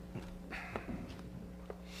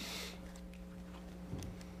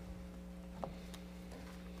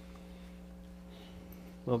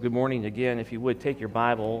Well, good morning again. If you would, take your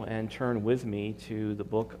Bible and turn with me to the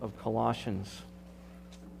book of Colossians.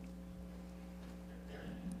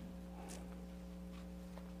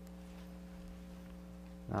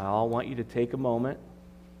 Now, I want you to take a moment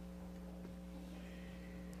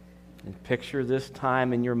and picture this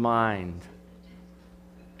time in your mind.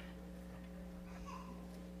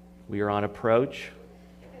 We are on approach.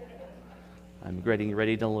 I'm getting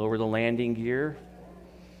ready to lower the landing gear.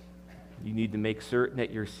 You need to make certain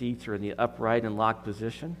that your seats are in the upright and locked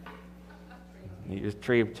position. Your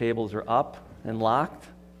tray tables are up and locked.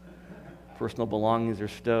 Personal belongings are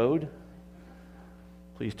stowed.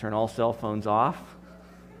 Please turn all cell phones off.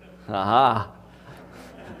 Aha!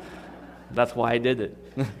 That's why I did it.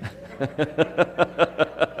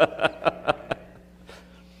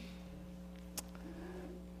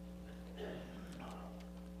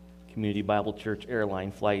 Community Bible Church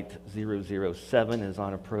Airline Flight 007 is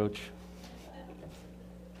on approach.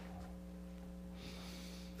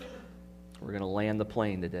 We're going to land the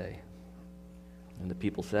plane today. And the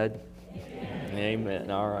people said, Amen. Amen.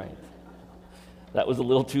 All right. That was a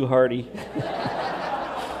little too hearty.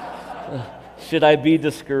 Should I be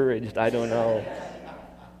discouraged? I don't know.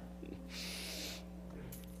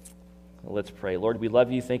 Well, let's pray. Lord, we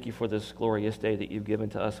love you. Thank you for this glorious day that you've given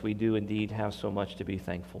to us. We do indeed have so much to be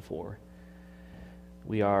thankful for.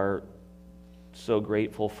 We are so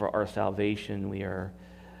grateful for our salvation. We are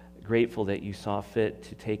grateful that you saw fit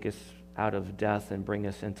to take us out of death and bring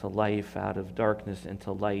us into life, out of darkness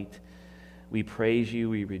into light. We praise you,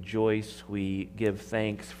 we rejoice, we give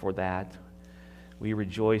thanks for that. We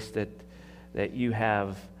rejoice that you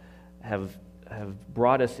have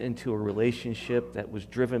brought us into a relationship that was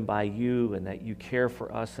driven by you, and that you care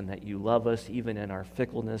for us, and that you love us even in our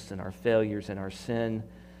fickleness and our failures and our sin.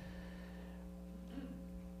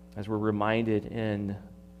 As we're reminded in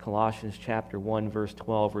Colossians chapter 1, verse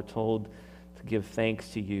 12, we're told to give thanks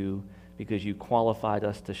to you because you qualified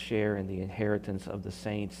us to share in the inheritance of the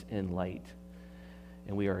saints in light.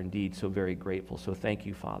 And we are indeed so very grateful. So thank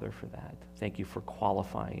you, Father, for that. Thank you for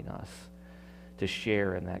qualifying us to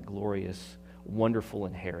share in that glorious, wonderful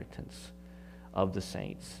inheritance of the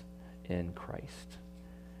saints in Christ.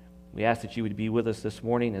 We ask that you would be with us this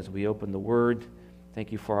morning as we open the Word.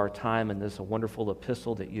 Thank you for our time in this wonderful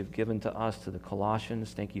epistle that you've given to us, to the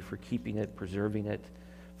Colossians. Thank you for keeping it, preserving it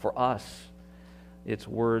for us. Its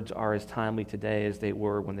words are as timely today as they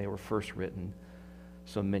were when they were first written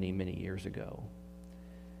so many, many years ago.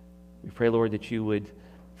 We pray, Lord, that you would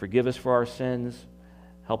forgive us for our sins.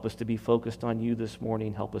 Help us to be focused on you this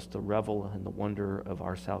morning. Help us to revel in the wonder of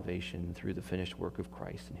our salvation through the finished work of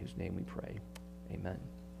Christ, in whose name we pray. Amen.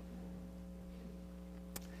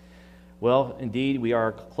 Well, indeed, we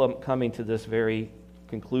are coming to this very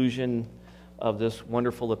conclusion of this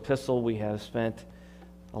wonderful epistle. We have spent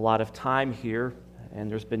a lot of time here, and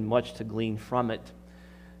there's been much to glean from it.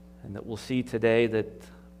 And that we'll see today that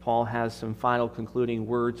Paul has some final concluding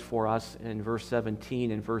words for us in verse 17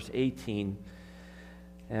 and verse 18.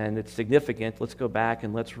 And it's significant. Let's go back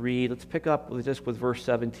and let's read. Let's pick up just with verse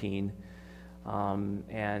 17.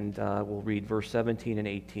 And we'll read verse 17 and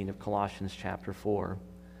 18 of Colossians chapter 4.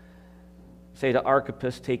 Say to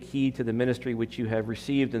Archippus, take heed to the ministry which you have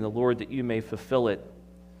received in the Lord, that you may fulfill it.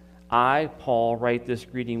 I, Paul, write this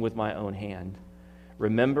greeting with my own hand.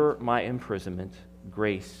 Remember my imprisonment.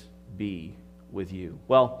 Grace be with you.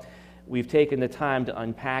 Well, we've taken the time to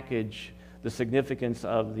unpackage the significance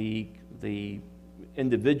of the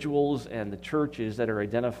individuals and the churches that are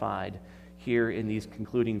identified here in these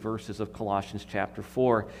concluding verses of Colossians chapter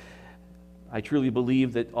 4. I truly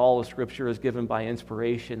believe that all of Scripture is given by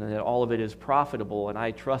inspiration and that all of it is profitable, and I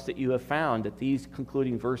trust that you have found that these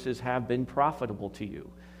concluding verses have been profitable to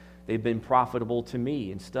you. They've been profitable to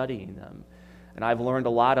me in studying them. And I've learned a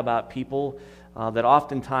lot about people that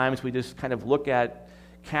oftentimes we just kind of look at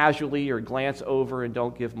casually or glance over and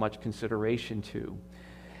don't give much consideration to.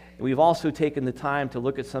 And we've also taken the time to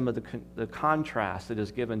look at some of the contrast that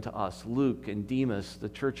is given to us. Luke and Demas, the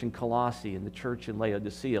church in Colossae and the church in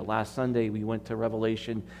Laodicea. Last Sunday we went to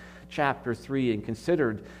Revelation chapter 3 and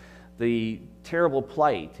considered the terrible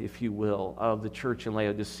plight, if you will, of the church in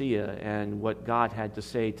Laodicea and what God had to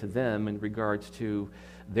say to them in regards to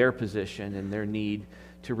their position and their need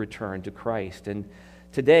to return to Christ. And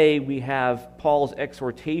today we have Paul's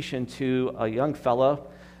exhortation to a young fellow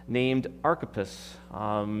named Archippus.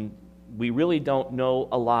 We really don't know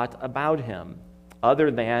a lot about him, other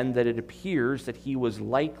than that it appears that he was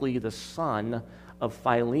likely the son of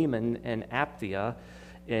Philemon and Apphia,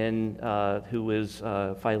 who is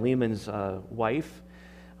Philemon's wife.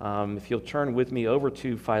 If you'll turn with me over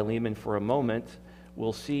to Philemon for a moment,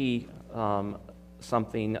 we'll see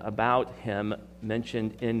something about him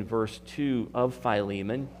mentioned in verse 2 of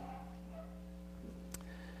Philemon.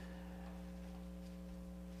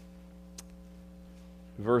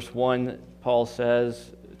 Verse 1, Paul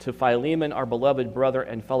says, "To Philemon, our beloved brother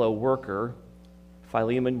and fellow worker,"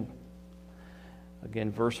 Philemon,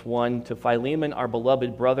 again, verse 1, "To Philemon, our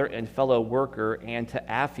beloved brother and fellow worker, and to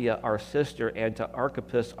Apphia, our sister, and to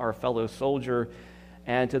Archippus, our fellow soldier,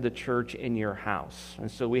 and to the church in your house."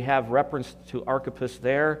 And so we have reference to Archippus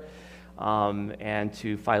there, and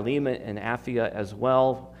to Philemon and Apphia as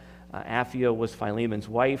well. Apphia was Philemon's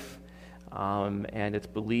wife, and it's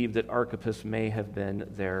believed that Archippus may have been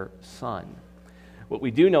their son. What we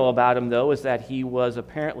do know about him, though, is that he was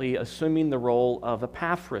apparently assuming the role of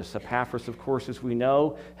Epaphras. Epaphras, of course, as we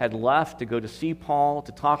know, had left to go to see Paul,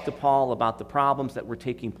 to talk to Paul about the problems that were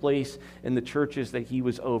taking place in the churches that he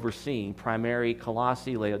was overseeing, primarily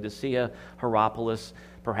Colossae, Laodicea, Hierapolis,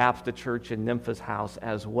 perhaps the church in Nympha's house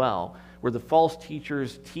as well, where the false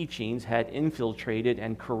teachers' teachings had infiltrated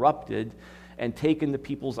and corrupted and taken the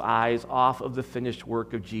people's eyes off of the finished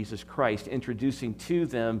work of Jesus Christ, introducing to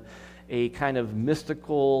them a kind of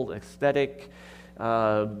mystical, aesthetic,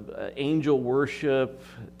 angel worship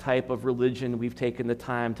type of religion. We've taken the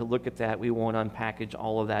time to look at that. We won't unpackage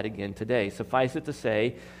all of that again today. Suffice it to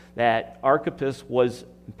say that Archippus was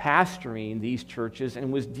pastoring these churches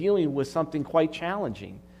and was dealing with something quite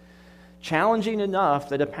challenging. Challenging enough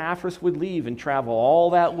that Epaphras would leave and travel all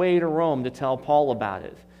that way to Rome to tell Paul about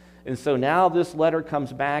it. And so now this letter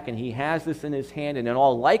comes back, and he has this in his hand, and in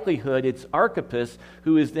all likelihood, it's Archippus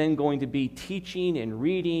who is then going to be teaching and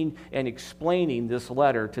reading and explaining this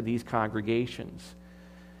letter to these congregations.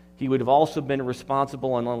 He would have also been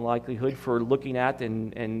responsible, in all likelihood, for looking at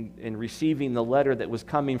and receiving the letter that was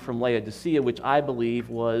coming from Laodicea, which I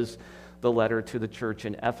believe was the letter to the church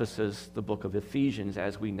in Ephesus, the book of Ephesians,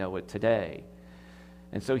 as we know it today.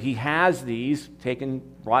 And so he has these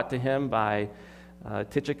brought to him by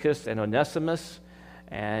Tychicus and Onesimus,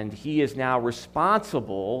 and he is now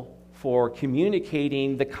responsible for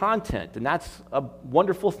communicating the content, and that's a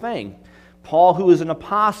wonderful thing. Paul, who is an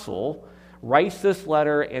apostle, writes this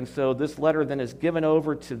letter, and so this letter then is given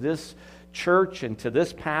over to this church and to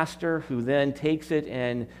this pastor, who then takes it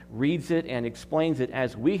and reads it and explains it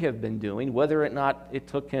as we have been doing. Whether or not it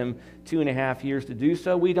took him 2.5 years to do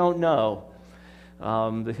so, we don't know.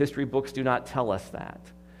 The history books do not tell us that.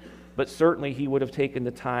 But certainly he would have taken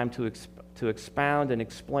the time to expound and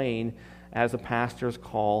explain, as a pastor's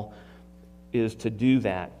call is to do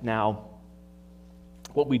that. Now,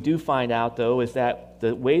 what we do find out, though, is that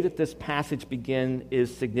the way that this passage begins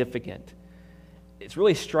is significant. It's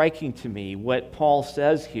really striking to me what Paul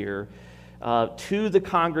says here to the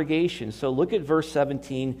congregation. So look at verse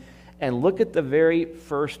 17 and look at the very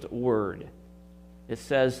first word. It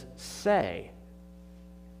says, "say."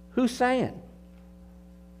 Who's saying?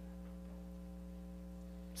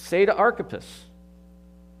 Say to Archippus.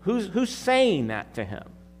 Who's saying that to him?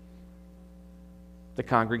 The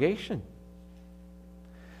congregation.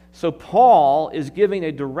 So Paul is giving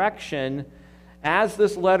a direction. As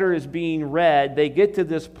this letter is being read, they get to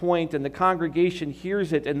this point, and the congregation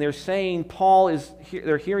hears it, and they're hearing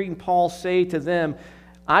Paul say to them,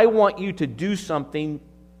 "I want you to do something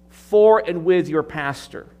for and with your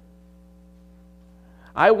pastor.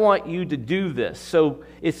 I want you to do this." So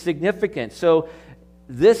it's significant. So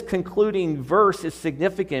this concluding verse is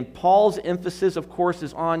significant. Paul's emphasis, of course,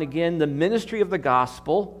 is on, again, the ministry of the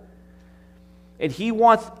gospel. And he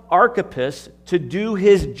wants Archippus to do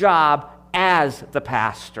his job as the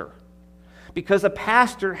pastor. Because a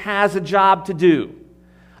pastor has a job to do,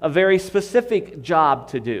 a very specific job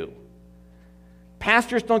to do.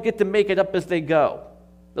 Pastors don't get to make it up as they go.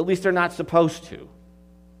 At least they're not supposed to.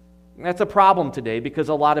 And that's a problem today, because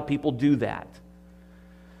a lot of people do that.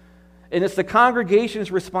 And it's the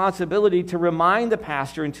congregation's responsibility to remind the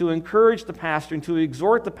pastor and to encourage the pastor and to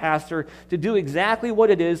exhort the pastor to do exactly what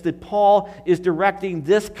it is that Paul is directing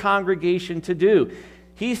this congregation to do.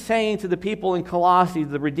 He's saying to the people in Colossae,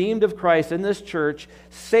 the redeemed of Christ in this church,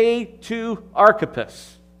 say to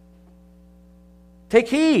Archippus, take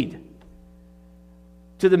heed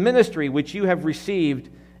to the ministry which you have received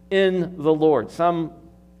in the Lord. Some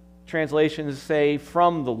translations say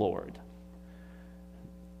from the Lord.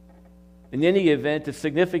 In any event, it's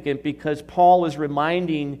significant because Paul is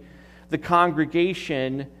reminding the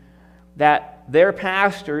congregation that their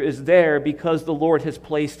pastor is there because the Lord has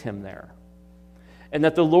placed him there. And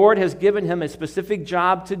that the Lord has given him a specific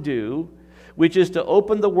job to do, which is to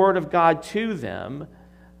open the Word of God to them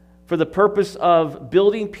for the purpose of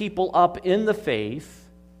building people up in the faith,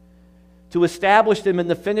 to establish them in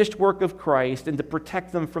the finished work of Christ and to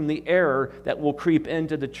protect them from the error that will creep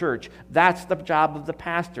into the church. That's the job of the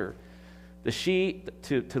pastor. The sheep,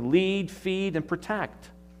 to lead, feed, and protect.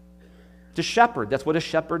 To shepherd. That's what a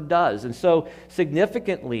shepherd does. And so,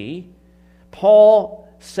 significantly, Paul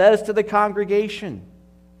says to the congregation,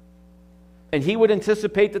 and he would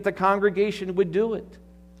anticipate that the congregation would do it,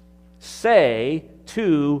 say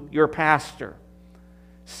to your pastor,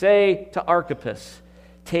 say to Archippus,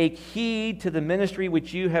 take heed to the ministry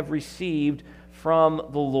which you have received from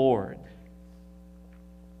the Lord.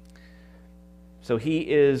 So he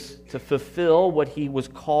is to fulfill what he was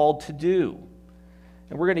called to do.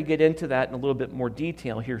 And we're going to get into that in a little bit more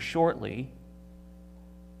detail here shortly.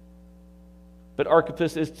 But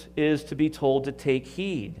Archippus is to be told to take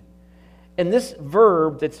heed. And this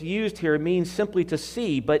verb that's used here means simply to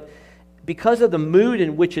see, but because of the mood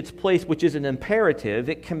in which it's placed, which is an imperative,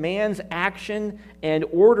 it commands action and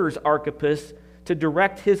orders Archippus to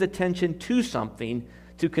direct his attention to something,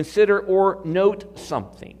 to consider or note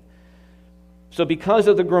something. So because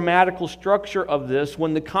of the grammatical structure of this,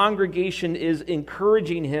 when the congregation is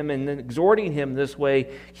encouraging him and exhorting him this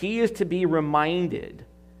way, he is to be reminded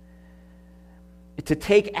to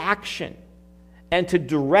take action and to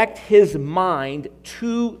direct his mind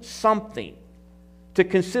to something, to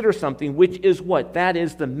consider something, which is what? That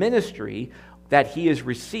is the ministry that he has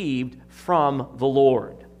received from the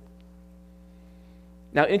Lord.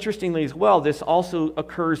 Now, interestingly as well, this also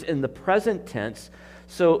occurs in the present tense.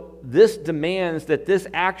 So this demands that this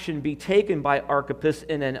action be taken by Archippus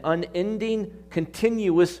in an unending,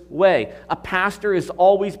 continuous way. A pastor is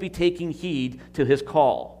always be taking heed to his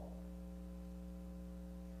call.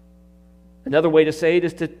 Another way to say it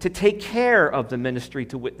is to take care of the ministry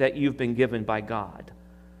that you've been given by God.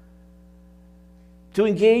 To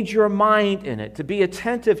engage your mind in it, to be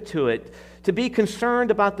attentive to it, to be concerned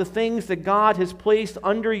about the things that God has placed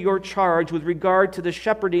under your charge with regard to the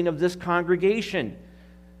shepherding of this congregation.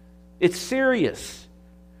 It's serious.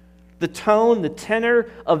 The tone, the tenor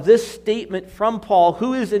of this statement from Paul,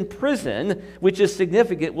 who is in prison, which is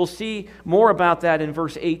significant. We'll see more about that in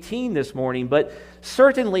verse 18 this morning. But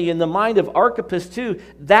certainly in the mind of Archippus too,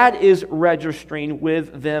 that is registering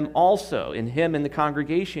with them also, in him and the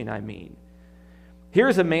congregation, I mean.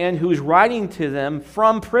 Here's a man who's writing to them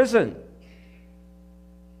from prison.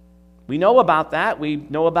 We know about that. We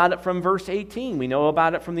know about it from verse 18. We know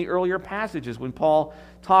about it from the earlier passages when Paul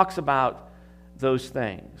talks about those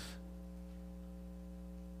things.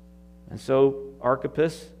 And so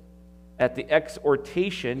Archippus, at the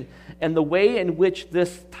exhortation and the way in which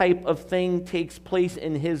this type of thing takes place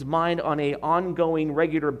in his mind on an ongoing,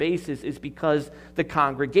 regular basis is because the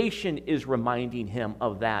congregation is reminding him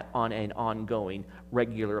of that on an ongoing,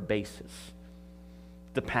 regular basis.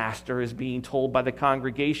 The pastor is being told by the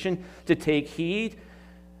congregation to take heed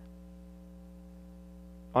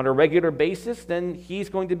on a regular basis. Then he's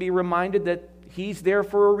going to be reminded that he's there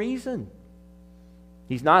for a reason.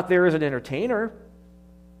 He's not there as an entertainer.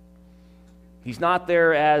 He's not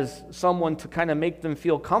there as someone to kind of make them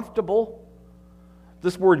feel comfortable.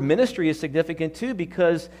 This word ministry is significant too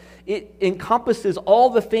because it encompasses all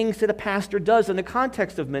the things that a pastor does in the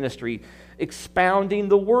context of ministry. Expounding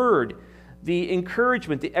the word, the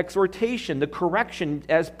encouragement, the exhortation, the correction,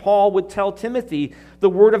 as Paul would tell Timothy, the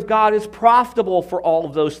word of God is profitable for all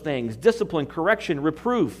of those things. Discipline, correction,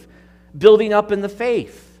 reproof, building up in the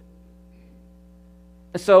faith.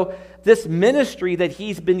 And so this ministry that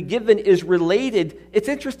he's been given is related. It's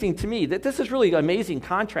interesting to me that this is really an amazing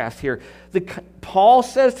contrast here. Paul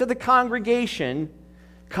says to the congregation,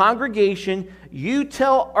 you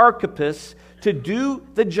tell Archippus to do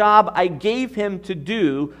the job I gave him to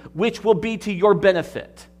do, which will be to your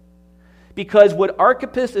benefit. Because what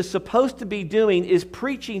Archippus is supposed to be doing is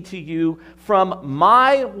preaching to you from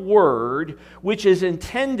my word, which is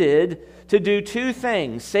intended to do two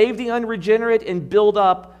things: save the unregenerate and build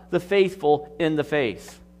up the faithful in the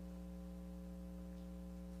faith.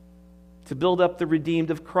 To build up the redeemed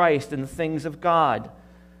of Christ in the things of God.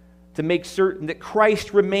 To make certain that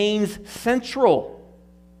Christ remains central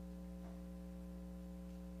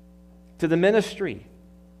to the ministry.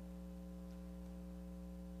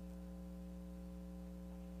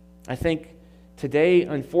 I think today,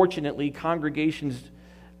 unfortunately, congregations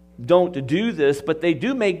don't do this, but they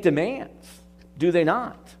do make demands. Do they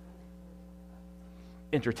not?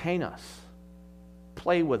 Entertain us.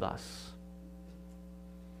 Play with us.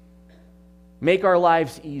 Make our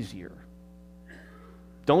lives easier.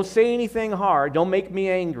 Don't say anything hard. Don't make me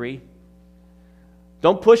angry.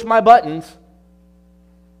 Don't push my buttons.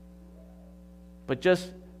 But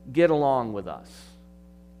just get along with us.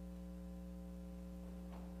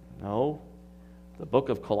 No, the book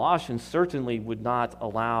of Colossians certainly would not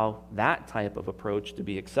allow that type of approach to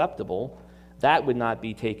be acceptable. That would not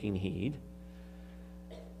be taking heed.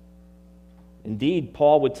 Indeed,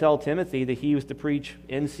 Paul would tell Timothy that he was to preach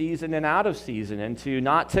in season and out of season and to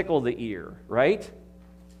not tickle the ear, right?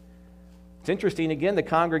 It's interesting, again, the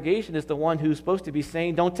congregation is the one who's supposed to be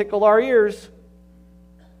saying, don't tickle our ears.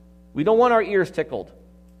 We don't want our ears tickled.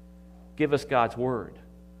 Give us God's word.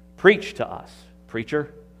 Preach to us,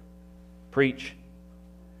 preacher. Preach.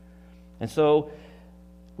 And so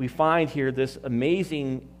we find here this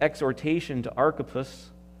amazing exhortation to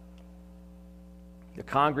Archippus, the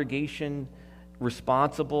congregation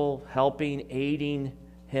responsible, helping, aiding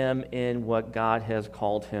him in what God has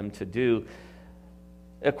called him to do.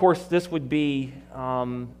 Of course, this would be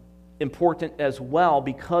important as well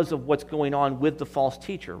because of what's going on with the false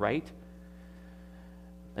teacher, right?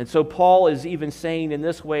 And so Paul is even saying in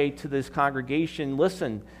this way to this congregation,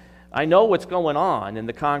 listen, I know what's going on in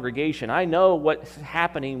the congregation. I know what's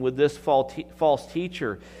happening with this false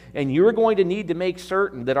teacher. And you're going to need to make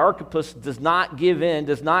certain that Archippus does not give in,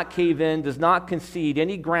 does not cave in, does not concede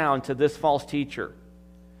any ground to this false teacher.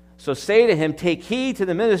 So say to him, take heed to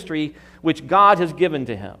the ministry which God has given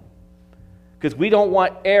to him. Because we don't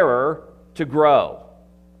want error to grow.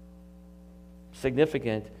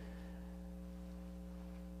 Significant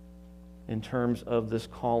in terms of this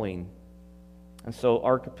calling. And so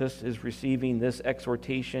Archippus is receiving this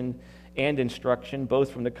exhortation and instruction,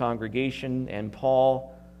 both from the congregation and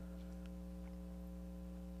Paul.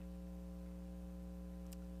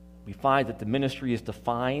 We find that the ministry is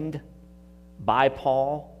defined by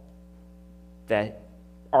Paul, that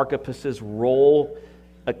Archippus's role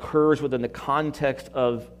occurs within the context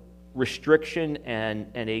of restriction and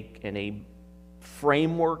a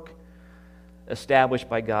framework established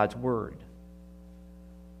by God's word.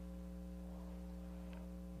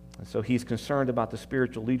 And so he's concerned about the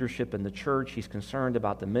spiritual leadership in the church. He's concerned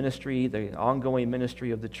about the ministry, the ongoing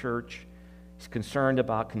ministry of the church. He's concerned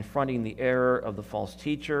about confronting the error of the false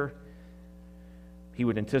teacher. He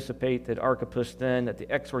would anticipate that Archippus then, at the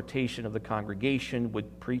exhortation of the congregation,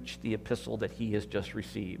 would preach the epistle that he has just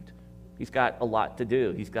received. He's got a lot to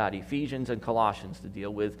do. He's got Ephesians and Colossians to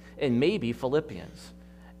deal with, and maybe Philippians,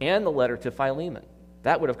 and the letter to Philemon.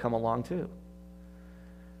 That would have come along too.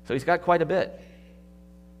 So he's got quite a bit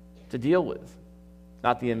to deal with.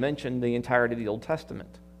 Not to mention the entirety of the Old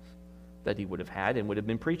Testament that he would have had and would have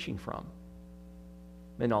been preaching from,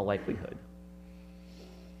 in all likelihood.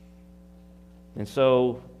 And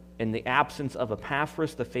so, in the absence of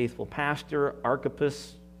Epaphras, the faithful pastor,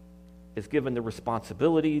 Archippus is given the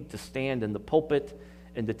responsibility to stand in the pulpit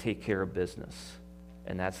and to take care of business.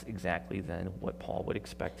 And that's exactly then what Paul would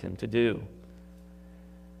expect him to do.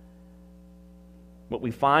 What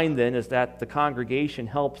we find then is that the congregation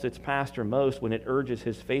helps its pastor most when it urges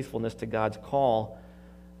his faithfulness to God's call,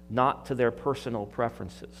 not to their personal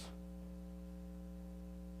preferences.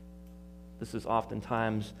 This is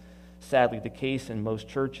oftentimes, sadly, the case in most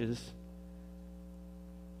churches.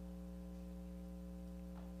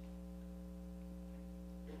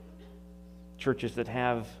 Churches that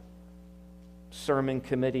have sermon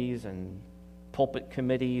committees and pulpit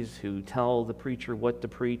committees who tell the preacher what to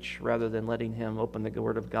preach rather than letting him open the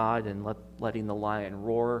Word of God and letting the lion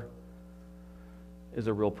roar is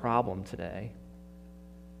a real problem today.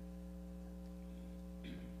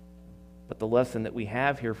 But the lesson that we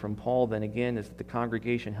have here from Paul then again is that the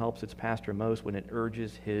congregation helps its pastor most when it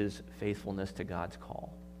urges his faithfulness to God's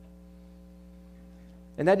call.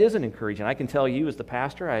 And that is an encouragement. I can tell you as the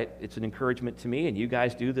pastor, it's an encouragement to me, and you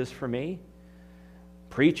guys do this for me.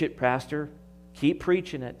 Preach it, pastor. Keep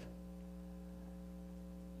preaching it.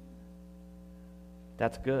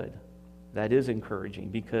 That's good. That is encouraging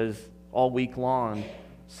because all week long,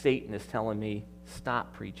 Satan is telling me,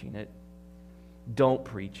 stop preaching it. Don't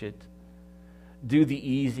preach it. Do the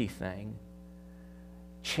easy thing.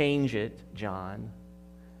 Change it, John.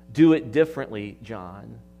 Do it differently,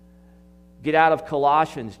 John. Get out of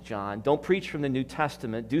Colossians, John. Don't preach from the New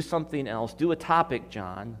Testament. Do something else. Do a topic,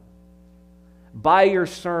 John. Buy your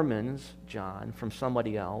sermons, John, from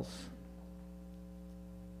somebody else.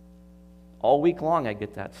 All week long I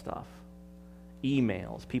get that stuff.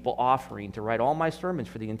 Emails, people offering to write all my sermons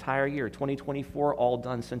for the entire year, 2024, all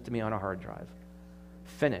done, sent to me on a hard drive.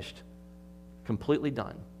 Finished. Completely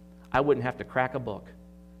done. I wouldn't have to crack a book.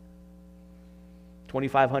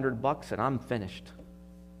 $2,500 and I'm finished.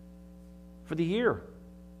 For the year.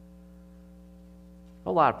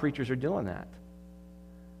 A lot of preachers are doing that.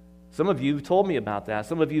 Some of you have told me about that.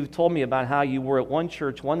 Some of you have told me about how you were at one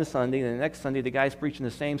church one Sunday, and the next Sunday the guy's preaching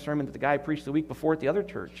the same sermon that the guy preached the week before at the other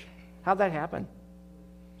church. How'd that happen?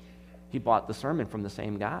 He bought the sermon from the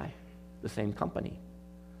same guy, the same company.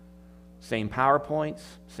 Same PowerPoints,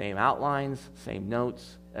 same outlines, same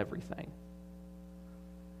notes, everything.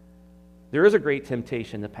 There is a great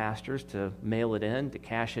temptation to pastors to mail it in, to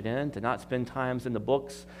cash it in, to not spend times in the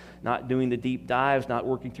books, not doing the deep dives, not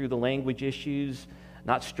working through the language issues,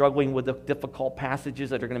 not struggling with the difficult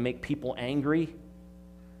passages that are going to make people angry,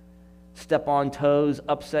 step on toes,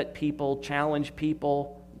 upset people, challenge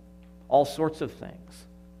people, all sorts of things.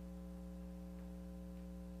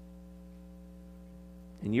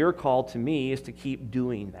 And your call to me is to keep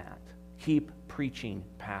doing that. Keep preaching,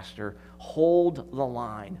 Pastor. Hold the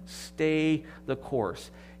line. Stay the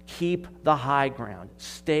course. Keep the high ground.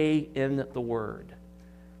 Stay in the Word.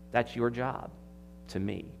 That's your job to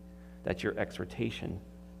me. That's your exhortation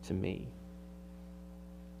to me.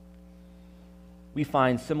 We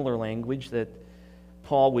find similar language that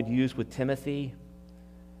Paul would use with Timothy.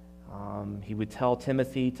 He would tell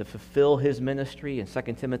Timothy to fulfill his ministry in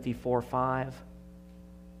 2 Timothy 4:5.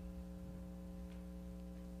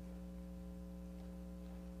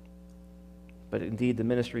 But indeed, the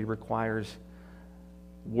ministry requires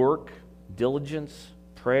work, diligence,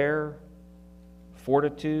 prayer,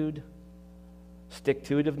 fortitude,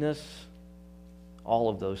 stick-to-itiveness, all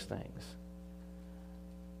of those things.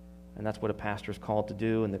 And that's what a pastor is called to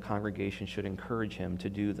do, and the congregation should encourage him to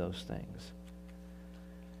do those things.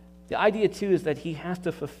 The idea, too, is that he has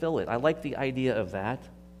to fulfill it. I like the idea of that.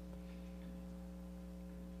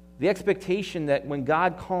 The expectation that when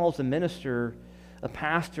God calls a minister, a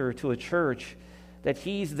pastor to a church, that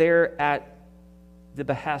he's there at the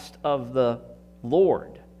behest of the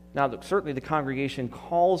Lord. Now, certainly the congregation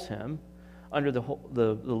calls him under the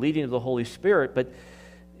leading of the Holy Spirit, but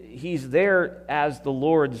he's there as the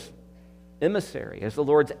Lord's emissary, as the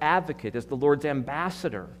Lord's advocate, as the Lord's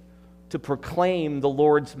ambassador to proclaim the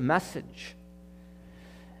Lord's message.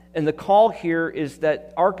 And the call here is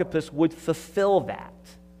that Archippus would fulfill that,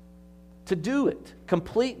 to do it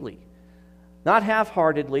completely. Not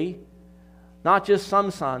half-heartedly, not just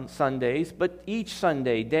some Sundays, but each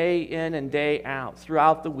Sunday, day in and day out,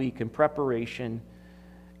 throughout the week in preparation,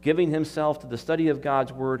 giving himself to the study of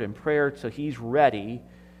God's Word and prayer till he's ready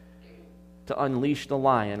to unleash the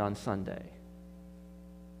lion on Sunday.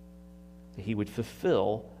 He would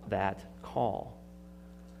fulfill that call.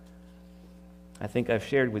 I think I've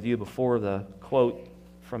shared with you before the quote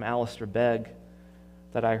from Alistair Begg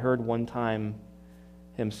that I heard one time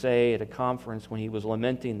him say at a conference when he was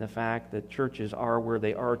lamenting the fact that churches are where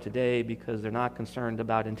they are today because they're not concerned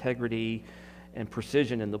about integrity and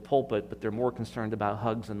precision in the pulpit, but they're more concerned about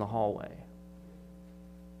hugs in the hallway.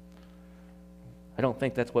 I don't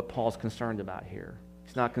think that's what Paul's concerned about here.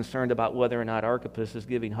 He's not concerned about whether or not Archippus is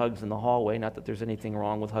giving hugs in the hallway, not that there's anything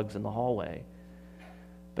wrong with hugs in the hallway.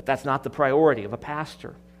 But that's not the priority of a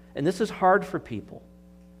pastor. And this is hard for people.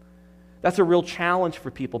 That's a real challenge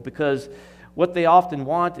for people because what they often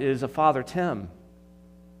want is a Father Tim.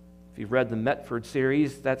 If you've read the Metford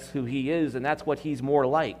series, that's who he is, and that's what he's more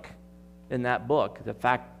like in that book. The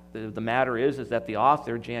fact of the matter is that the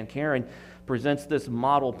author, Jan Karen, presents this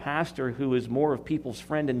model pastor who is more of people's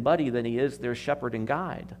friend and buddy than he is their shepherd and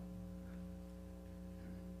guide.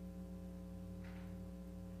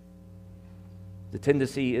 The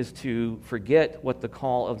tendency is to forget what the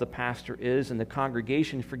call of the pastor is, and the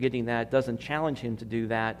congregation, forgetting that, doesn't challenge him to do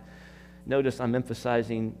that. Notice I'm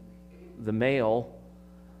emphasizing the male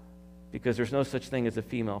because there's no such thing as a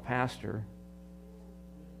female pastor.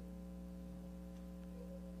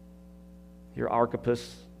 Your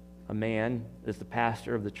Archippus, a man, is the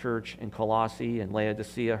pastor of the church in Colossae and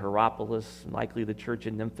Laodicea, Hierapolis, and likely the church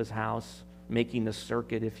in Nympha's house, making the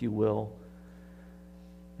circuit, if you will.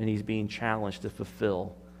 And he's being challenged to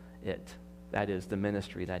fulfill it. That is the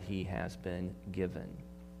ministry that he has been given.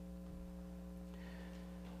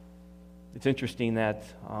 It's interesting that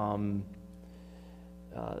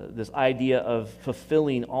this idea of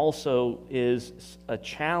fulfilling also is a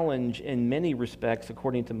challenge in many respects,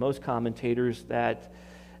 according to most commentators, that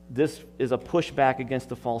this is a pushback against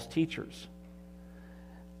the false teachers.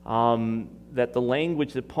 That the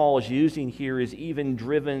language that Paul is using here is even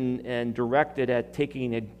driven and directed at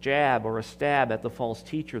taking a jab or a stab at the false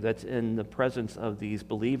teacher that's in the presence of these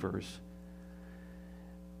believers.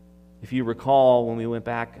 If you recall, when we went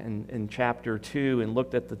back in chapter 2 and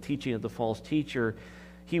looked at the teaching of the false teacher,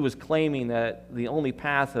 he was claiming that the only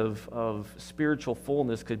path of spiritual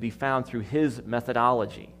fullness could be found through his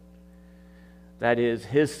methodology. That is,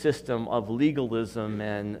 his system of legalism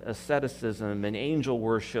and asceticism and angel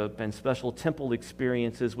worship and special temple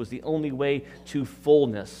experiences was the only way to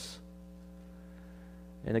fullness.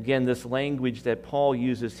 And again, this language that Paul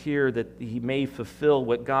uses here, that he may fulfill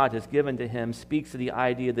what God has given to him, speaks to the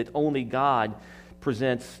idea that only God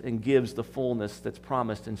presents and gives the fullness that's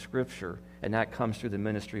promised in Scripture, and that comes through the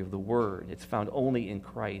ministry of the Word. It's found only in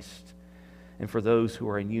Christ and for those who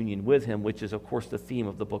are in union with him, which is, of course, the theme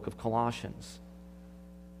of the book of Colossians.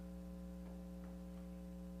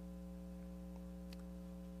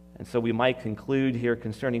 And so we might conclude here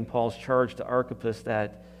concerning Paul's charge to Archippus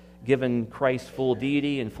that given Christ's full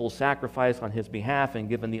deity and full sacrifice on his behalf, and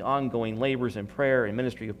given the ongoing labors and prayer and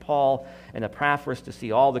ministry of Paul and Epaphras to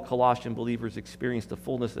see all the Colossian believers experience the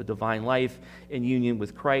fullness of divine life in union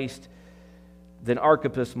with Christ, then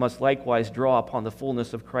Archippus must likewise draw upon the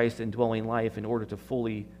fullness of Christ's indwelling life in order to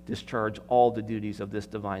fully discharge all the duties of this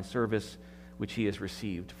divine service which he has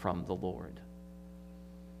received from the Lord.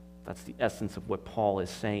 That's the essence of what Paul is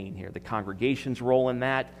saying here. The congregation's role in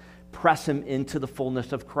that, press him into the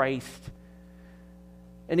fullness of Christ.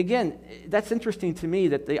 And again, that's interesting to me,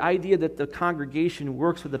 that the idea that the congregation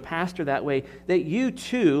works with the pastor that way, that you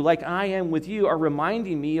too, like I am with you, are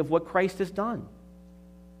reminding me of what Christ has done.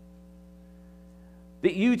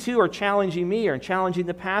 That you too are challenging me or challenging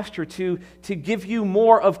the pastor to give you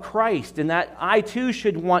more of Christ, and that I too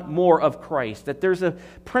should want more of Christ. That there's a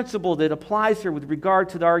principle that applies here with regard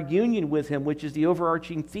to our union with him, which is the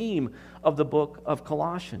overarching theme of the book of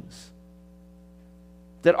Colossians.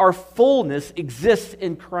 That our fullness exists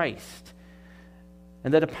in Christ.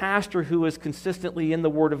 And that a pastor who is consistently in the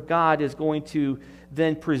Word of God is going to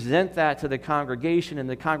then present that to the congregation, and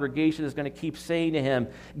the congregation is going to keep saying to him,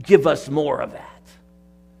 give us more of that.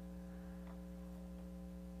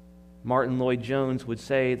 Martin Lloyd-Jones would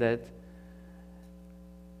say that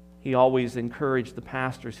he always encouraged the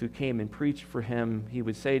pastors who came and preached for him. He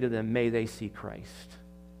would say to them, may they see Christ.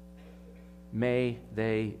 May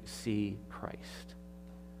they see Christ.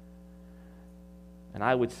 And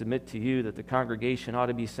I would submit to you that the congregation ought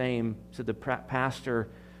to be saying to the pastor,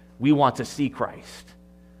 we want to see Christ.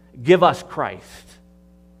 Give us Christ.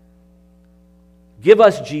 Give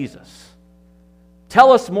us Jesus.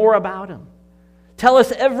 Tell us more about him. Tell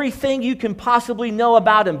us everything you can possibly know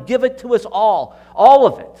about him. Give it to us all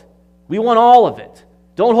of it. We want all of it.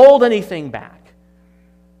 Don't hold anything back.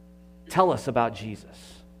 Tell us about Jesus.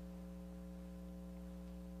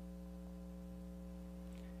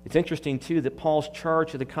 It's interesting, too, that Paul's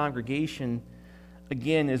charge to the congregation,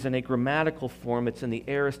 again, is in a grammatical form. It's in the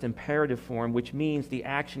aorist imperative form, which means the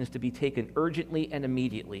action is to be taken urgently and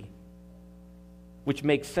immediately, which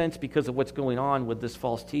makes sense because of what's going on with this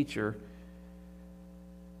false teacher.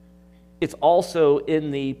 It's also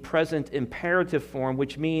in the present imperative form,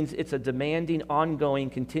 which means it's a demanding,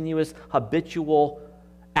 ongoing, continuous, habitual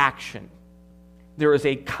action. There is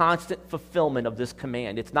a constant fulfillment of this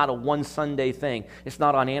command. It's not a one Sunday thing. It's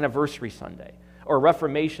not on Anniversary Sunday or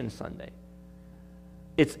Reformation Sunday.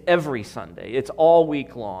 It's every Sunday. It's all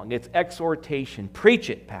week long. It's exhortation.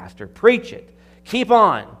 Preach it, Pastor. Preach it. Keep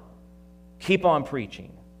on. Keep on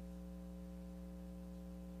preaching.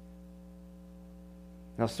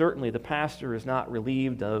 Now, certainly the pastor is not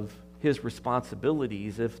relieved of his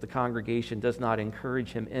responsibilities if the congregation does not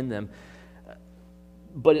encourage him in them.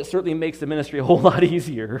 But it certainly makes the ministry a whole lot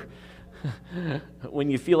easier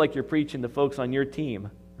when you feel like you're preaching to folks on your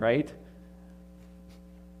team, right?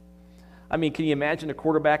 I mean, can you imagine a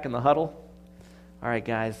quarterback in the huddle? All right,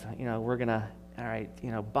 guys, we're going to, all right,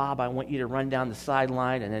 Bob, I want you to run down the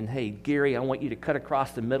sideline, and then, hey, Gary, I want you to cut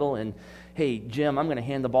across the middle, and hey, Jim, I'm going to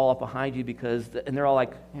hand the ball up behind you because, and they're all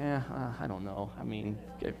like, I don't know. I mean,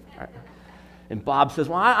 okay, all right. And Bob says,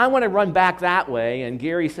 well, I want to run back that way. And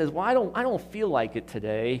Gary says, well, I don't feel like it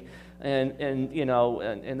today. And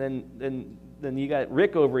then you got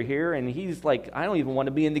Rick over here, and he's like, I don't even want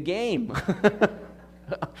to be in the game.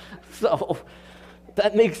 So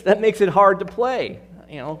that makes it hard to play,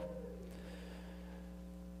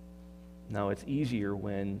 No, it's easier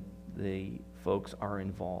when the folks are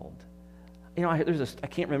involved. I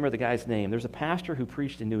can't remember the guy's name. There's a pastor who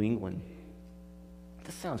preached in New England.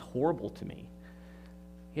 This sounds horrible to me.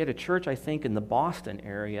 He had a church, I think, in the Boston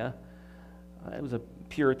area. It was a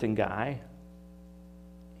Puritan guy.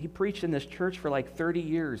 He preached in this church for like 30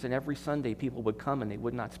 years, and every Sunday people would come and they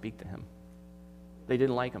would not speak to him. They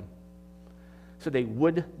didn't like him. So they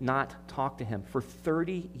would not talk to him. For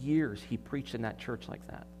 30 years, he preached in that church like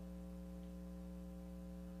that.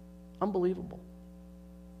 Unbelievable.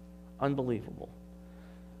 Unbelievable.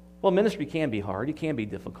 Well, ministry can be hard. It can be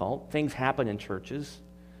difficult. Things happen in churches.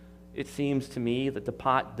 It seems to me that the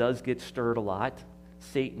pot does get stirred a lot.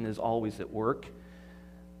 Satan is always at work.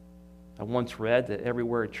 I once read that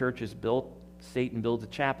everywhere a church is built, Satan builds a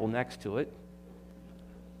chapel next to it.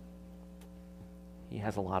 He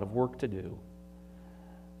has a lot of work to do.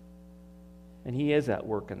 And he is at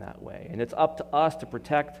work in that way. And it's up to us to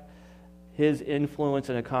protect his influence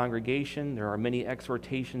in a congregation. There are many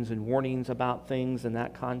exhortations and warnings about things in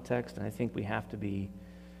that context, and I think we have to be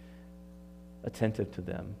attentive to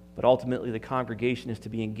them. But ultimately, the congregation is to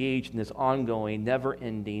be engaged in this ongoing,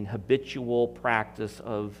 never-ending, habitual practice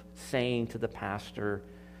of saying to the pastor,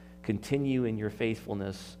 continue in your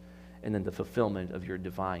faithfulness and in the fulfillment of your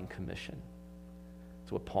divine commission.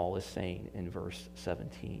 That's what Paul is saying in verse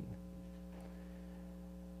 17.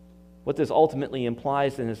 What this ultimately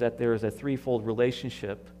implies then is that there is a threefold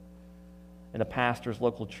relationship in a pastor's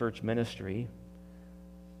local church ministry.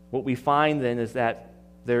 What we find then is that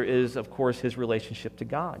there is, of course, his relationship to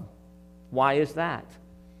God. Why is that?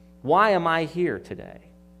 Why am I here today?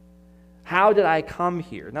 How did I come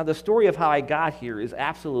here? Now, the story of how I got here is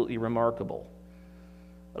absolutely remarkable.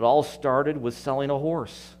 It all started with selling a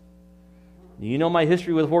horse. You know my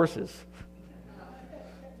history with horses.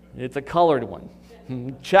 It's a colored one.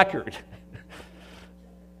 Checkered.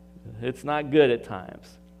 It's not good at times.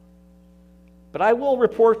 But I will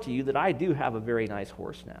report to you that I do have a very nice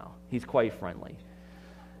horse now. He's quite friendly.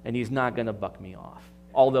 And he's not going to buck me off,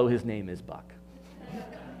 although his name is Buck.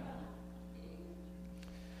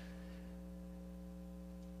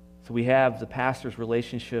 So we have the pastor's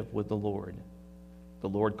relationship with the Lord. The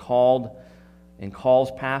Lord called and calls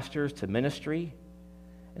pastors to ministry.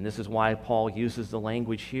 And this is why Paul uses the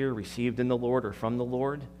language here, received in the Lord or from the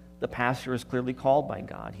Lord. The pastor is clearly called by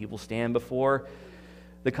God. He will stand before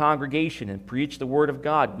the congregation and preach the word of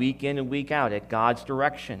God week in and week out at God's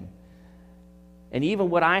direction. And even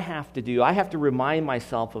what I have to do, I have to remind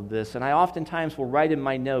myself of this, and I oftentimes will write in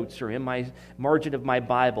my notes or in my margin of my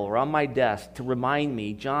Bible or on my desk to remind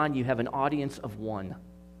me, John, you have an audience of one.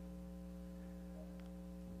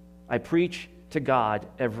 I preach to God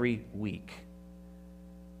every week.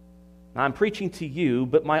 Now, I'm preaching to you,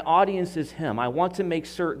 but my audience is him. I want to make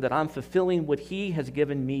certain that I'm fulfilling what he has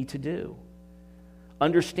given me to do,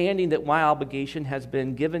 understanding that my obligation has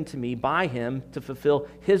been given to me by him to fulfill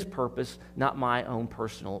his purpose, not my own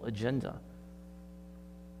personal agenda.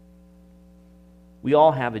 We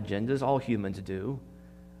all have agendas, all humans do,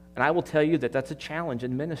 and I will tell you that that's a challenge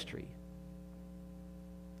in ministry,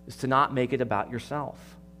 is to not make it about yourself,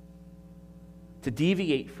 to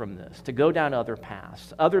deviate from this, to go down other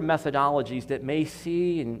paths, other methodologies that may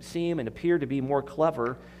seem and appear to be more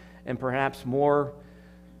clever and perhaps more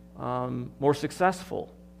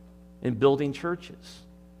successful in building churches,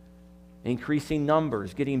 increasing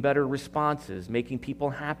numbers, getting better responses, making people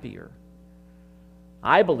happier.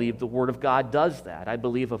 I believe the Word of God does that. I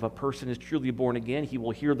believe if a person is truly born again, he will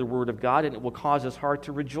hear the Word of God and it will cause his heart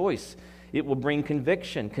to rejoice. It will bring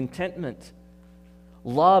conviction, contentment,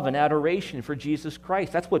 love, and adoration for Jesus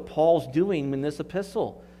Christ. That's what Paul's doing in this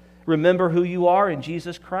epistle. Remember who you are in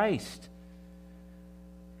Jesus Christ.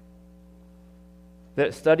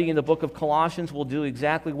 That studying the book of Colossians will do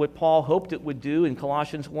exactly what Paul hoped it would do in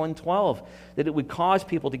Colossians 1:12, that it would cause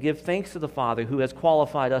people to give thanks to the Father who has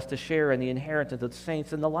qualified us to share in the inheritance of the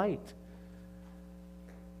saints in the light.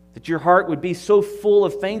 That your heart would be so full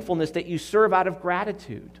of thankfulness that you serve out of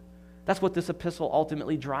gratitude. That's what this epistle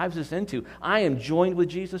ultimately drives us into. I am joined with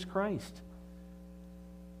Jesus Christ.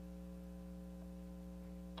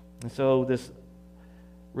 And so this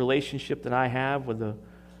relationship that I have with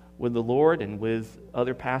the Lord and with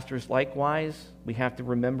other pastors likewise, we have to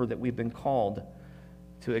remember that we've been called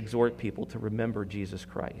to exhort people to remember Jesus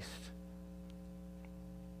Christ.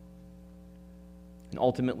 And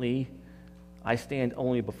ultimately, I stand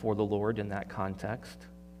only before the Lord in that context.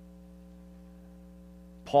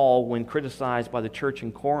 Paul, when criticized by the church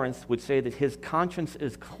in Corinth, would say that his conscience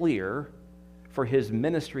is clear for his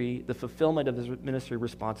ministry, the fulfillment of his ministry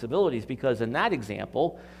responsibilities, because in that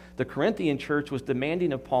example, the Corinthian church was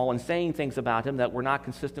demanding of Paul and saying things about him that were not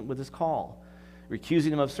consistent with his call,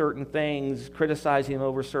 accusing him of certain things, criticizing him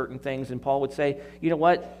over certain things, and Paul would say, you know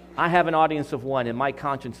what, I have an audience of one and my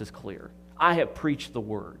conscience is clear. I have preached the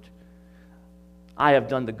word. I have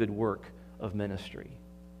done the good work of ministry.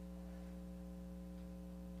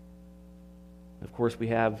 Of course, we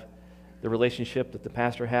have the relationship that the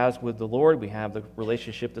pastor has with the Lord. We have the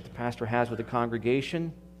relationship that the pastor has with the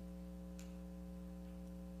congregation.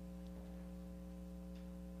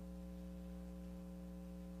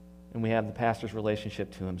 And we have the pastor's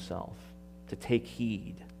relationship to himself, to take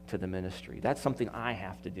heed to the ministry. That's something I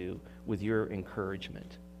have to do with your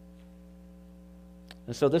encouragement.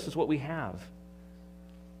 And so this is what we have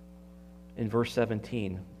in verse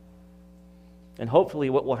 17. And hopefully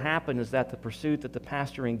what will happen is that the pursuit that the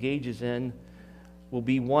pastor engages in will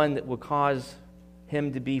be one that will cause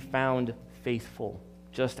him to be found faithful,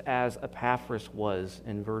 just as Epaphras was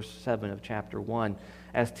in verse 7 of chapter 1,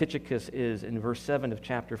 as Tychicus is in verse 7 of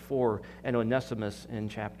chapter 4, and Onesimus in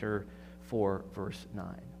chapter 4, verse 9.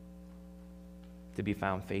 To be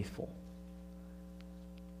found faithful.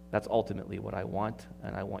 That's ultimately what I want,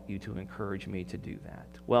 and I want you to encourage me to do that.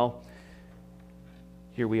 Well,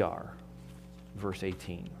 here we are, verse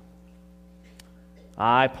 18.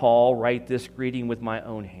 I, Paul, write this greeting with my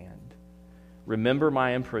own hand. Remember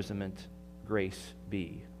my imprisonment. Grace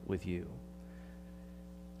be with you.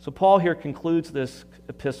 So Paul here concludes this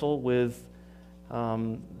epistle with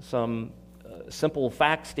some simple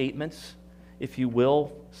fact statements, if you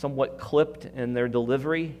will, somewhat clipped in their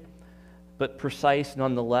delivery, but precise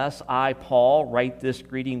nonetheless. I, Paul, write this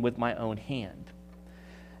greeting with my own hand.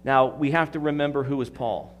 Now, we have to remember who is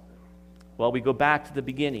Paul. Well, we go back to the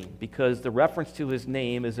beginning because the reference to his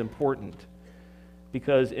name is important.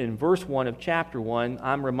 Because in verse 1 of chapter 1,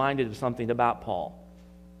 I'm reminded of something about Paul.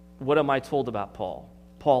 What am I told about Paul?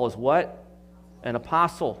 Paul is what? An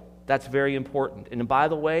apostle. That's very important. And by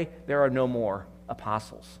the way, there are no more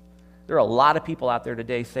apostles. There are a lot of people out there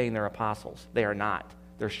today saying they're apostles. They are not.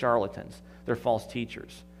 They're charlatans. They're false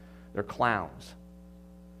teachers. They're clowns.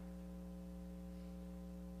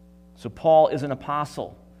 So Paul is an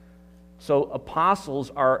apostle. So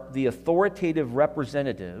apostles are the authoritative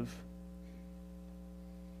representative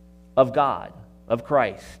of God, of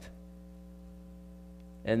Christ.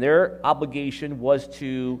 And their obligation was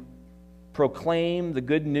to proclaim the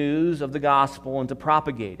good news of the gospel and to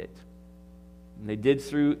propagate it. And they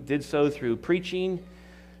did so through preaching,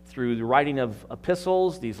 through the writing of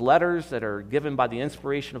epistles, these letters that are given by the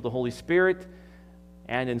inspiration of the Holy Spirit,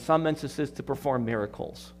 and in some instances to perform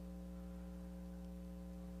miracles.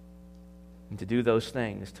 And to do those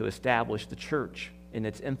things, to establish the church in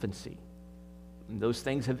its infancy. And those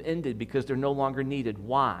things have ended because they're no longer needed.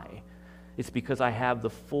 Why? It's because I have the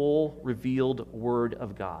full revealed Word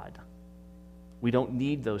of God. We don't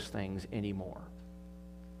need those things anymore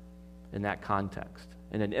in that context.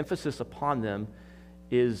 And an emphasis upon them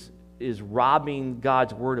is robbing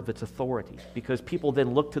God's Word of its authority, because people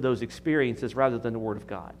then look to those experiences rather than the Word of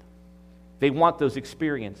God. They want those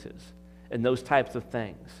experiences and those types of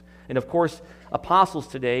things. And of course, apostles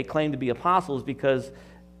today claim to be apostles because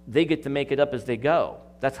they get to make it up as they go.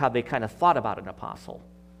 That's how they kind of thought about an apostle.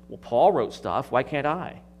 Well, Paul wrote stuff, why can't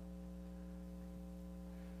I?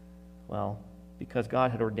 Well, because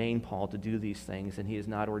God had ordained Paul to do these things, and he has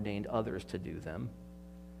not ordained others to do them.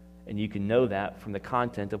 And you can know that from the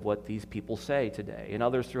content of what these people say today and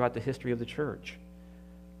others throughout the history of the church.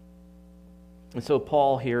 And so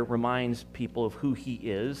Paul here reminds people of who he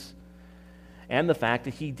is and the fact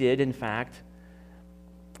that he did, in fact,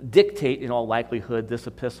 dictate, in all likelihood, this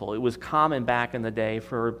epistle. It was common back in the day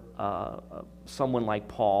for someone like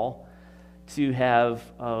Paul to have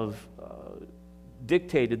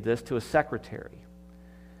dictated this to a secretary,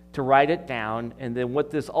 to write it down, and then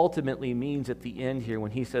what this ultimately means at the end here,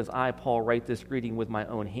 when he says, I, Paul, write this greeting with my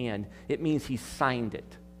own hand, it means he signed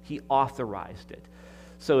it. He authorized it.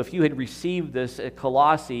 So if you had received this at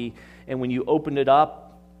Colossae, and when you opened it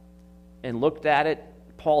up and looked at it,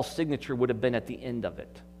 Paul's signature would have been at the end of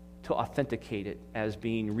it to authenticate it as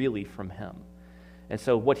being really from him. And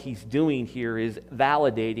so what he's doing here is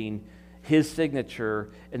validating his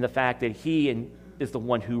signature in the fact that he is the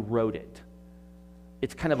one who wrote it.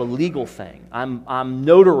 It's kind of a legal thing. I'm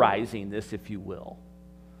notarizing this, if you will.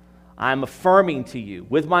 I'm affirming to you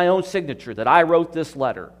with my own signature that I wrote this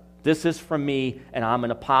letter. This is from me, and I'm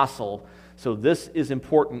an apostle. So this is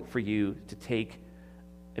important for you to take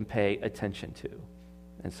and pay attention to.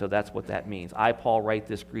 And so that's what that means. I, Paul, write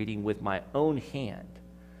this greeting with my own hand.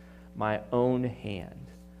 My own hand.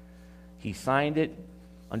 He signed it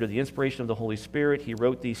under the inspiration of the Holy Spirit. He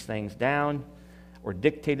wrote these things down or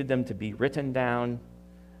dictated them to be written down.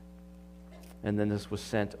 And then this was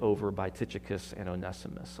sent over by Tychicus and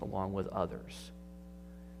Onesimus along with others.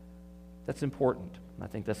 That's important. I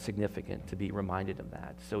think that's significant to be reminded of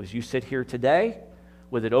that. So as you sit here today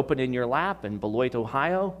with it open in your lap in Beloit,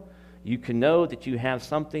 Ohio, you can know that you have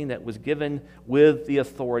something that was given with the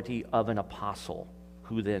authority of an apostle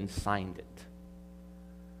who then signed it.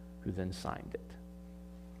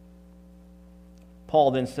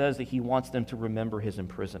 Paul then says that he wants them to remember his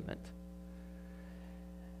imprisonment.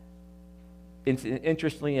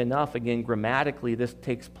 Interestingly enough, again, grammatically, this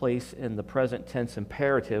takes place in the present tense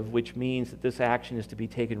imperative, which means that this action is to be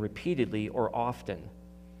taken repeatedly or often.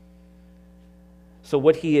 So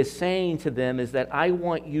what he is saying to them is that I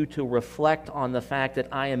want you to reflect on the fact that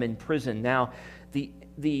I am in prison. Now,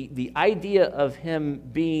 the idea of him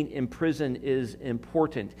being in prison is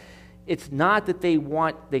important. it's not that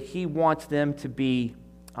he wants them to be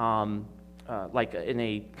like in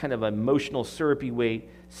a kind of emotional, syrupy way,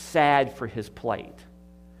 sad for his plight.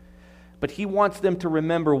 But he wants them to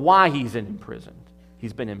remember why he's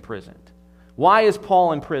been imprisoned. Why is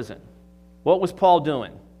Paul in prison? What was Paul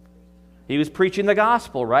doing? He was preaching the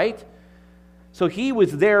gospel, right? So he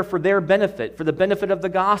was there for their benefit, for the benefit of the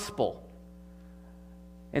gospel.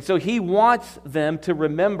 And so he wants them to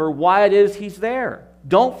remember why it is he's there.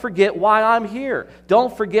 Don't forget why I'm here.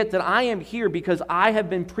 Don't forget that I am here because I have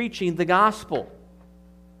been preaching the gospel.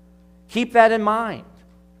 Keep that in mind.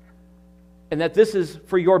 And that this is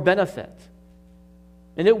for your benefit.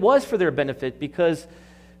 And it was for their benefit, because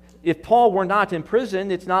if Paul were not in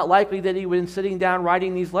prison, it's not likely that he would have been sitting down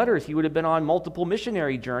writing these letters. He would have been on multiple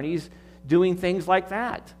missionary journeys doing things like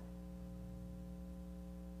that.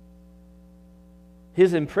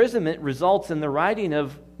 His imprisonment results in the writing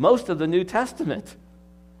of most of the New Testament,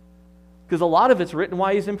 because a lot of it's written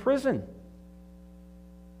while he's in prison.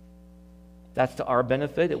 That's to our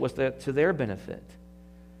benefit. It was to their benefit.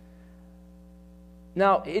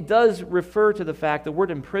 Now, it does refer to the fact, the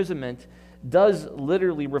word imprisonment does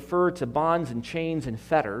literally refer to bonds and chains and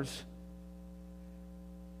fetters.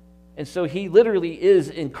 And so he literally is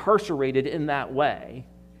incarcerated in that way.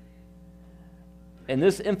 And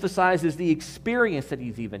this emphasizes the experience that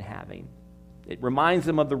he's even having. It reminds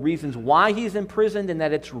him of the reasons why he's imprisoned, and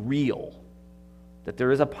that it's real, that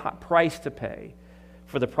there is a price to pay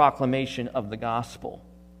for the proclamation of the gospel.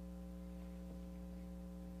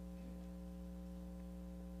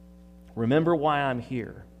 Remember why I'm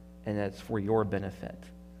here, and that's for your benefit.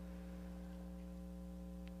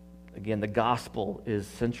 Again, the gospel is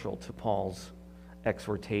central to Paul's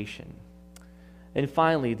exhortation. And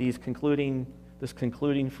finally, this concluding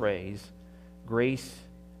phrase, grace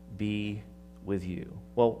be with you.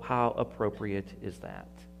 Well, how appropriate is that?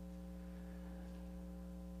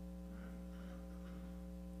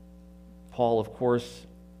 Paul, of course,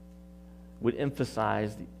 would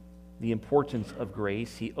emphasize the importance of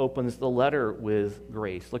grace. He opens the letter with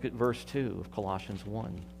grace. Look at verse 2 of Colossians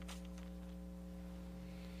 1.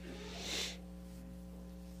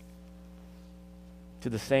 To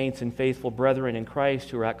the saints and faithful brethren in Christ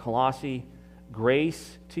who are at Colossae,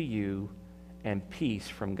 grace to you and peace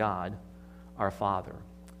from God our Father.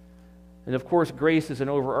 And of course, grace is an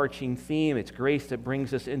overarching theme. It's grace that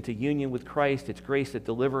brings us into union with Christ. It's grace that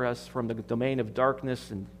delivers us from the domain of darkness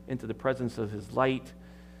and into the presence of his light.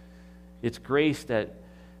 It's grace that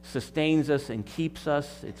sustains us and keeps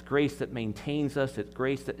us. It's grace that maintains us. It's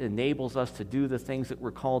grace that enables us to do the things that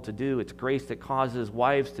we're called to do. It's grace that causes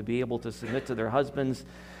wives to be able to submit to their husbands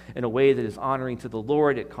in a way that is honoring to the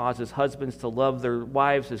Lord. It causes husbands to love their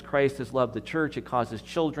wives as Christ has loved the church. It causes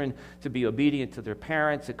children to be obedient to their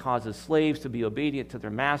parents. It causes slaves to be obedient to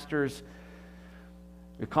their masters.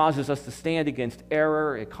 It causes us to stand against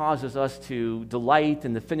error. It causes us to delight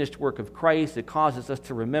in the finished work of Christ. It causes us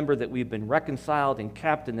to remember that we've been reconciled and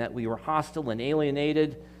kept, and that we were hostile and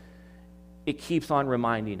alienated. It keeps on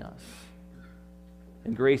reminding us.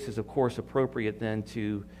 And grace is, of course, appropriate then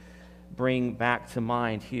to bring back to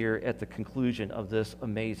mind here at the conclusion of this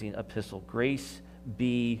amazing epistle. Grace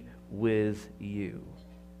be with you.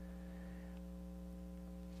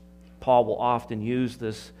 Paul will often use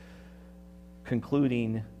this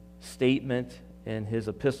concluding statement in his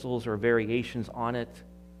epistles or variations on it.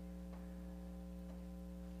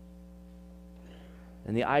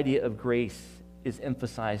 And the idea of grace is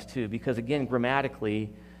emphasized too, because again,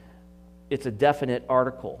 grammatically, it's a definite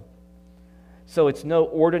article. So it's no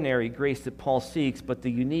ordinary grace that Paul seeks, but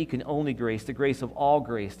the unique and only grace, the grace of all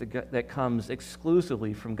grace that comes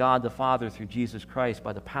exclusively from God the Father through Jesus Christ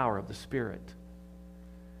by the power of the Spirit.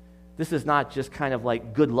 This is not just kind of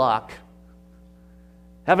like good luck.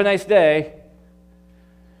 Have a nice day.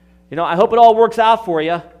 I hope it all works out for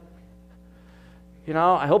you.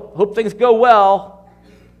 I hope things go well.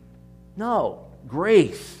 No,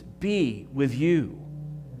 grace be with you.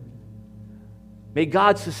 May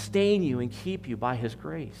God sustain you and keep you by his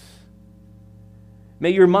grace. May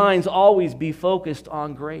your minds always be focused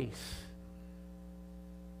on grace,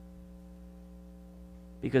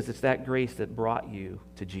 because it's that grace that brought you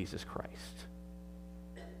to Jesus Christ.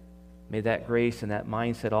 May that grace and that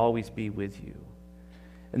mindset always be with you.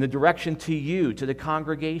 And the direction to you, to the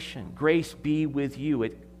congregation, grace be with you.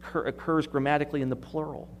 It occurs grammatically in the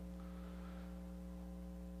plural.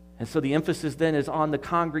 And so the emphasis then is on the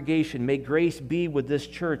congregation. May grace be with this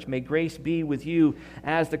church. May grace be with you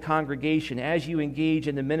as the congregation, as you engage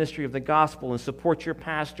in the ministry of the gospel and support your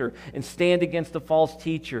pastor and stand against the false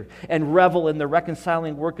teacher and revel in the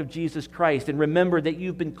reconciling work of Jesus Christ. And remember that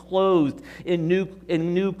you've been clothed in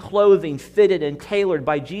new clothing, fitted and tailored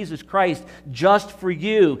by Jesus Christ just for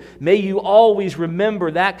you. May you always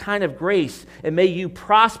remember that kind of grace, and may you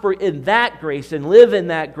prosper in that grace and live in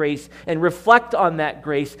that grace and reflect on that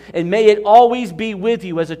grace. And may it always be with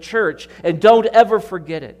you as a church. And don't ever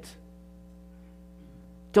forget it.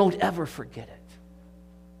 Don't ever forget it.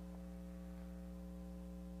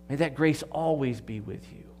 May that grace always be with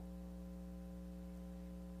you.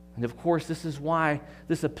 And of course, this is why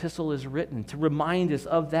this epistle is written, to remind us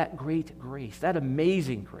of that great grace, that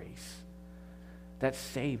amazing grace that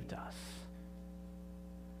saved us,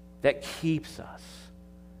 that keeps us,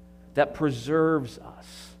 that preserves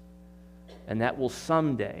us, and that will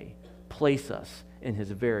someday place us in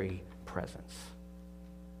His very presence.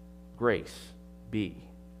 Grace be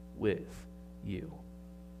with you.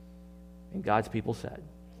 And God's people said,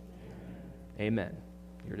 Amen.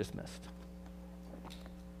 You're dismissed.